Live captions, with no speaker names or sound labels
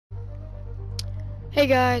Hey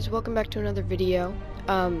guys, welcome back to another video.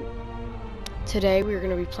 Today we're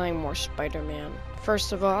going to be playing more Spider-Man.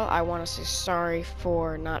 First of all, I want to say sorry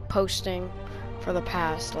for not posting for the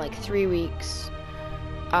past like 3 weeks.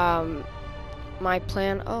 My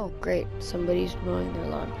plan, oh great, somebody's mowing their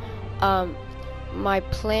lawn. My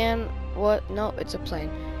plan, no, it's a plane.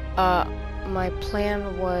 My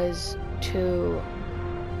plan was to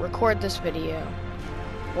record this video.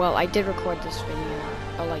 Well, I did record this video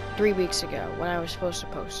like 3 weeks ago when I was supposed to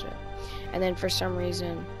post it, and then for some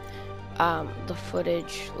reason the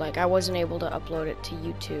footage, like, I wasn't able to upload it to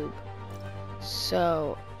YouTube,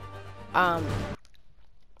 so I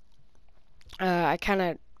kind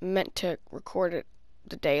of meant to record it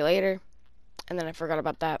the day later, and then I forgot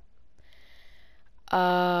about that,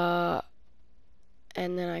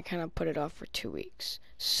 and then I kind of put it off for 2 weeks.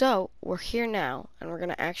 So we're here now, and we're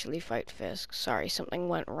gonna actually fight Fisk. Sorry, something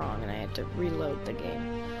went wrong and I had to reload the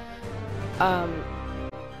game.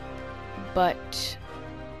 But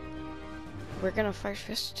we're gonna fight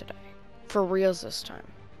Fisk today, for reals this time.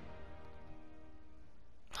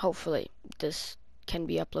 Hopefully this can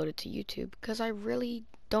be uploaded to YouTube, because I really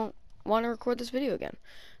don't want to record this video again,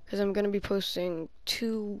 because I'm gonna be posting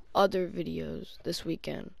 2 other videos this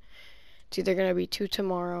weekend. It's either gonna be 2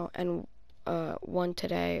 tomorrow and 1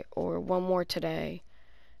 today, or 1 more today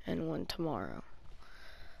and 1 tomorrow.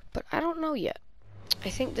 But I don't know yet. I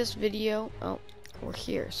think this video, oh, we're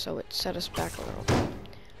here, so it set us back a little bit.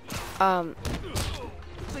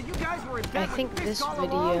 I think this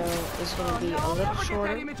video is going to be a little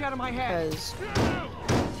shorter, because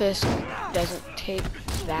Fisk doesn't take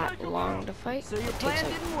that long to fight. It takes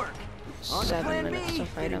like 7 minutes to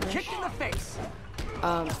fight him.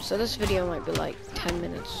 So this video might be like 10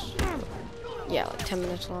 minutes. Yeah, like 10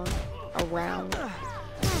 minutes long, around.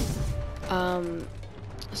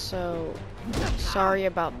 So sorry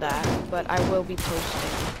about that, but I will be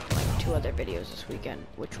posting like 2 other videos this weekend,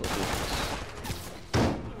 which will be nice.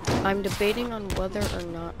 I'm debating on whether or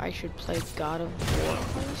not I should play God of War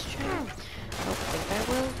on this channel. I don't think I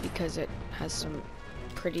will, because it has some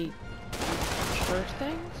pretty mature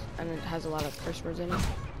things, and it has a lot of curse words in it.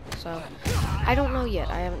 So I don't know yet.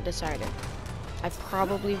 I haven't decided. I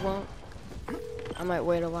probably won't. I might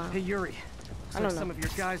wait a while. Hey Yuri, I don't know. Some of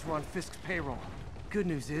your guys were on Fisk's payroll. Good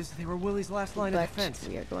news is they were Willie's last line of defense.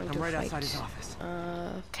 We are going I'm to right fight, outside his office.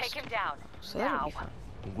 Take him down. So that'll be fun.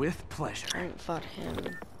 With pleasure. I haven't fought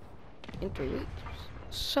him in 3 weeks,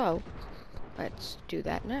 so let's do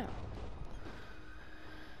that now.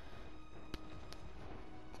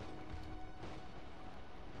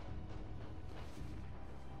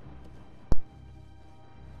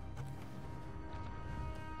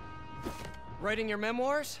 Writing your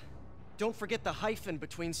memoirs? Don't forget the hyphen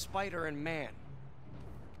between Spider and Man.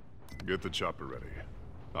 Get the chopper ready.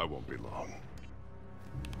 I won't be long.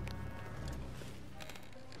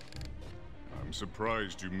 I'm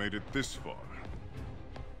surprised you made it this far.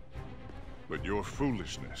 But your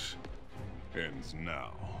foolishness ends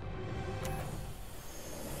now.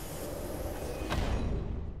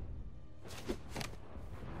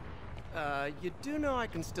 You do know I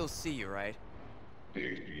can still see you, right?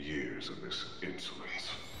 8 years of this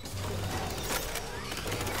insolence.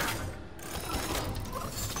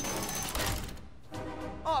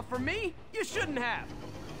 Oh, for me? You shouldn't have.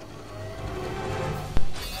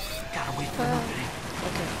 Gotta wait for an opening.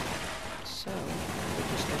 Okay, so we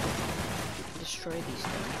just gotta destroy these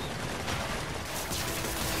things.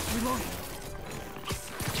 Reloading.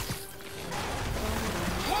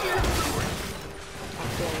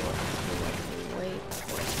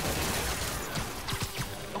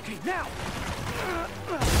 Okay, now.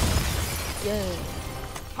 Yay!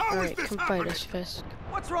 Alright, come fight us, Fisk.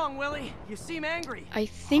 What's wrong, Willie? You seem angry. I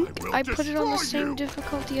think I put it on the same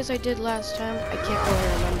difficulty as I did last time. I can't really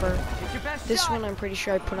remember. Take your best This shot. one I'm pretty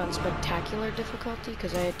sure I put on spectacular difficulty,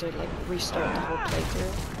 because I had to like restart the whole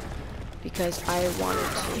playthrough, because I wanted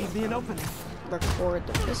Give me an opening. to record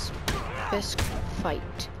the Fisk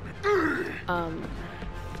fight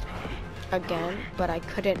again, but I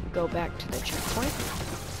couldn't go back to the checkpoint,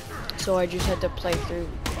 so I just had to play through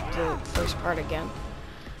the first part again.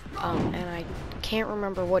 And I can't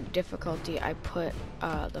remember what difficulty I put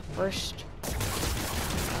the first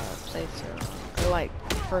playthrough, or like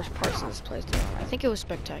the first parts of this playthrough. I think it was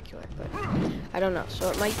spectacular, but I don't know. So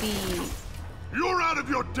it might be You're out of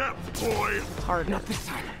your depth, boy! harder, Not this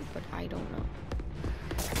time. but I don't know.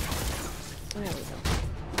 There we go.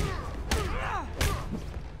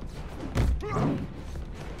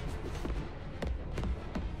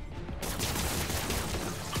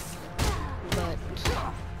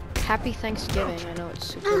 Happy Thanksgiving. I know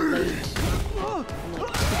it's super late. I'm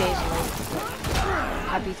like 2 days late.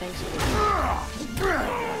 Happy Thanksgiving.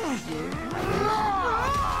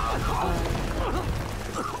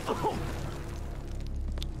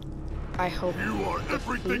 I hope You are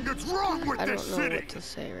everything that's wrong with I this don't know city. what to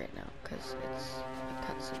say right now because it's a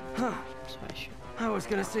cutscene. Huh. So I should. I was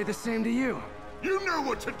gonna say the same to you. You know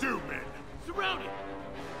what to do, men. Surround it.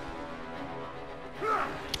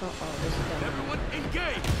 Uh-oh, this is gonna... Everyone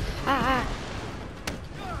engage. Ah!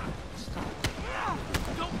 Stop.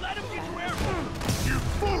 Don't let him get you airborne. You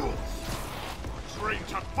fools! You're trained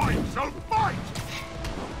to fight, so fight!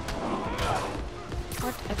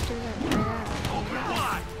 What? I threw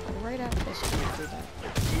that right at this. I do that.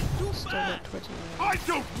 Still went towards me. I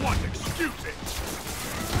don't want excuses.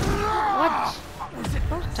 What?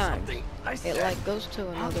 Most times, it like goes to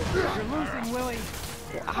another. You're losing, Willie.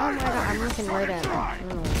 Oh my god, I'm looking right at him. I don't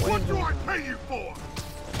know what What is do going I on. pay you for?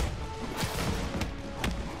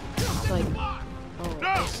 It's like, oh, No,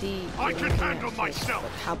 I see you're I can looking handle at this, myself.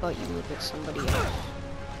 but how about you look at somebody else?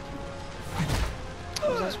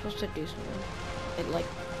 Was I supposed to do something? It like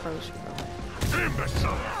froze for a while.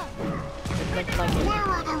 Imbecile! It looked like it Where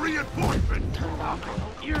are the reinforcements? turned off.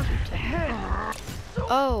 Your head.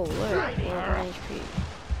 Oh, look, we're at 1 HP.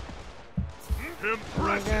 Oh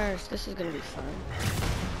my Impressive. gosh, this is gonna be fun.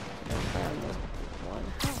 If I almost won.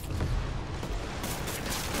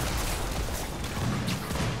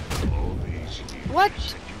 What?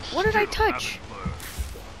 What did I touch?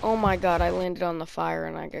 Oh my god, I landed on the fire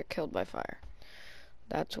and I got killed by fire.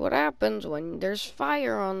 That's what happens when there's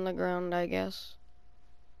fire on the ground, I guess.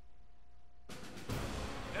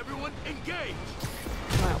 Everyone engage.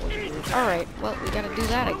 That was weird. Alright, well, we gotta do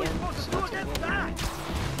that again.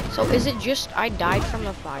 So is it just I died from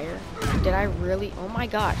the fire? Did I really? Oh my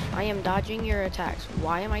gosh, I am dodging your attacks.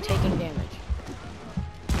 Why am I taking damage?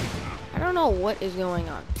 I don't know what is going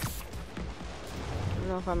on. I don't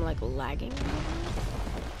know if I'm like lagging.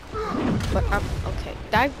 But I'm okay.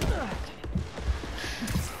 Dive. Okay.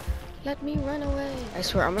 Let me run away. I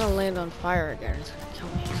swear I'm gonna land on fire again. It's gonna kill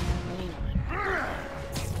me. It's really annoying.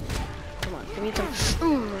 Come on, give me some.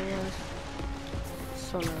 Oh my gosh.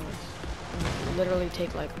 So nervous. Literally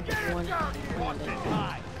take like one day.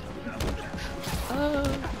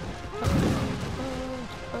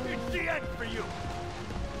 It's the end for you.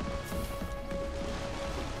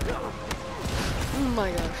 Oh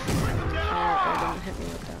my gosh. Oh, didn't hit me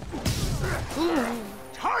with that.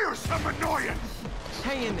 Tiresome annoyance.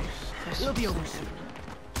 Hang in there. We'll be over soon.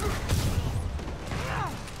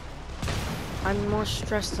 I'm more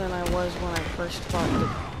stressed than I was when I first fought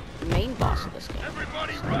the main boss of this game.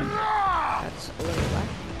 Everybody run. That's a little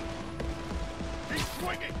left. Keep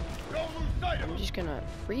swinging. Don't lose sight of I'm him. just gonna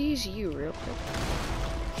freeze you real quick.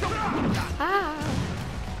 Ah!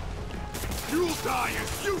 You'll die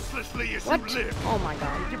as uselessly as What? you live. Oh my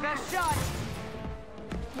god. Your best shot.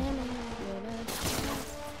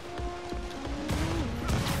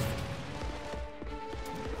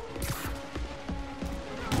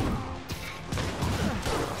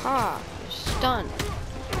 Ah, you're stunned.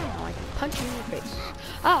 Now I can punch you in the face.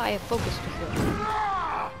 Ah, I have focus before.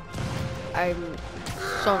 I'm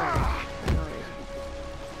so nervous. For no reason.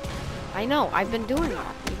 I know, I've been doing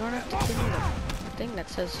that. You don't have to give me the thing that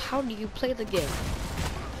says, how do you play the game?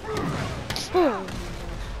 Oh.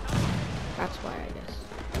 That's why, I guess.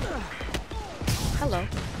 Hello.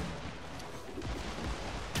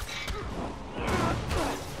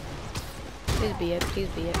 Please be it, please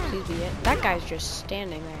be it, please be it. That guy's just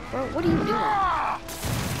standing there. Bro, what are you doing?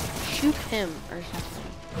 Shoot him or something.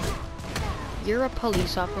 You're a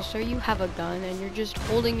police officer, you have a gun, and you're just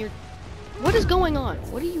holding your... What is going on?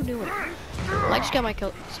 What are you doing? Well, I just got my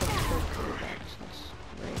kill.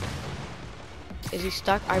 Is he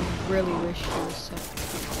stuck? I really wish he was stuck.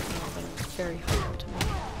 But it's very hard to know.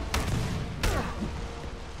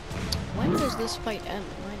 When does this fight end?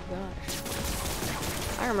 My gosh.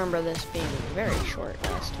 I remember this being very short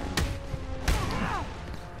last time.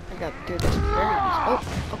 I got through this very easy. Oh,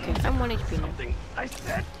 okay, I'm 1 HP now. I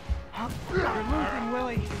said. You're losing,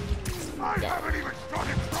 Willie. I haven't even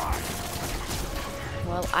started trying.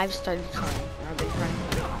 Well, I've started trying. I've been trying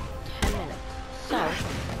for like 10 minutes. So,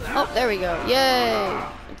 oh, there we go. Yay!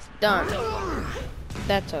 It's done.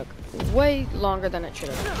 That took way longer than it should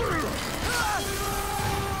have.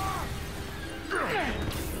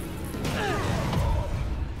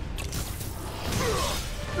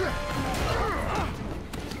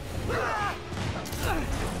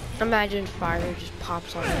 Imagine fire just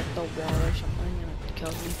pops on like the wall or something and it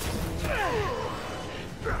kills me.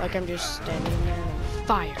 Like I'm just standing there and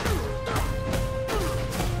fire.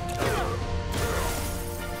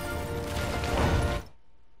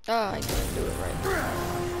 Oh, I didn't do it right.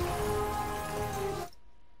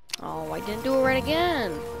 didn't do it right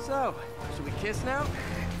again. So, should we kiss now?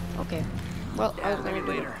 Okay. Well, I Yeah, was gonna maybe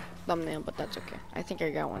do later. a thumbnail, but that's okay. I think I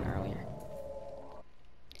got one earlier.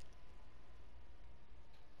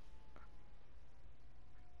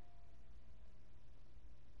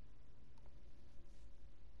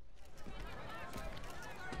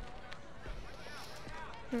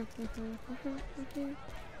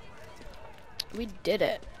 We did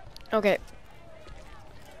it. Okay.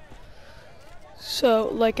 So,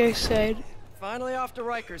 like I said, Finally off to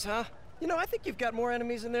Rikers, huh? You know, I think you've got more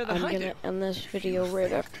enemies in there than I'm I do. gonna end this video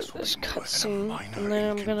right after this cutscene, and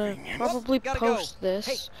then I'm gonna probably Gotta post go. this,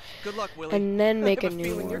 Hey, good luck, Willie. and then make I a have a new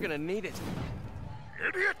feeling you're one. gonna need it.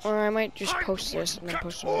 Idiots! Or I might just Time post to this and then get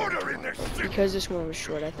post another one order in tomorrow. this city. Because this one was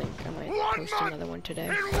short, I think I might 1 post month. another one today.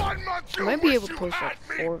 In 1 month, I you might be wish able to you post had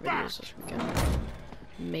like me 4 back. videos this weekend.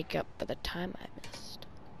 Make up for the time I missed.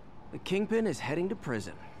 The Kingpin is heading to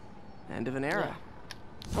prison. End of an era.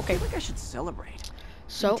 Okay. I think I should celebrate.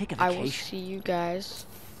 So, take a I will vacation. see you guys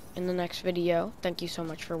in the next video. Thank you so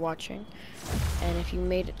much for watching. And if you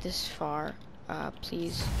made it this far,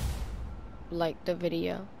 please like the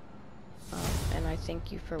video. And I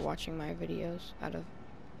thank you for watching my videos out of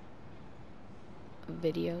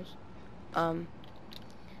videos. I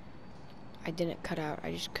didn't cut out.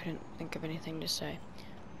 I just couldn't think of anything to say.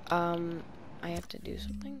 I have to do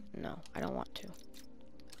something? No, I don't want to.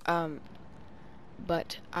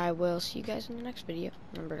 But I will see you guys in the next video.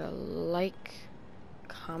 Remember to like,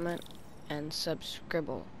 comment, and subscribe.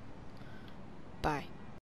 Bye.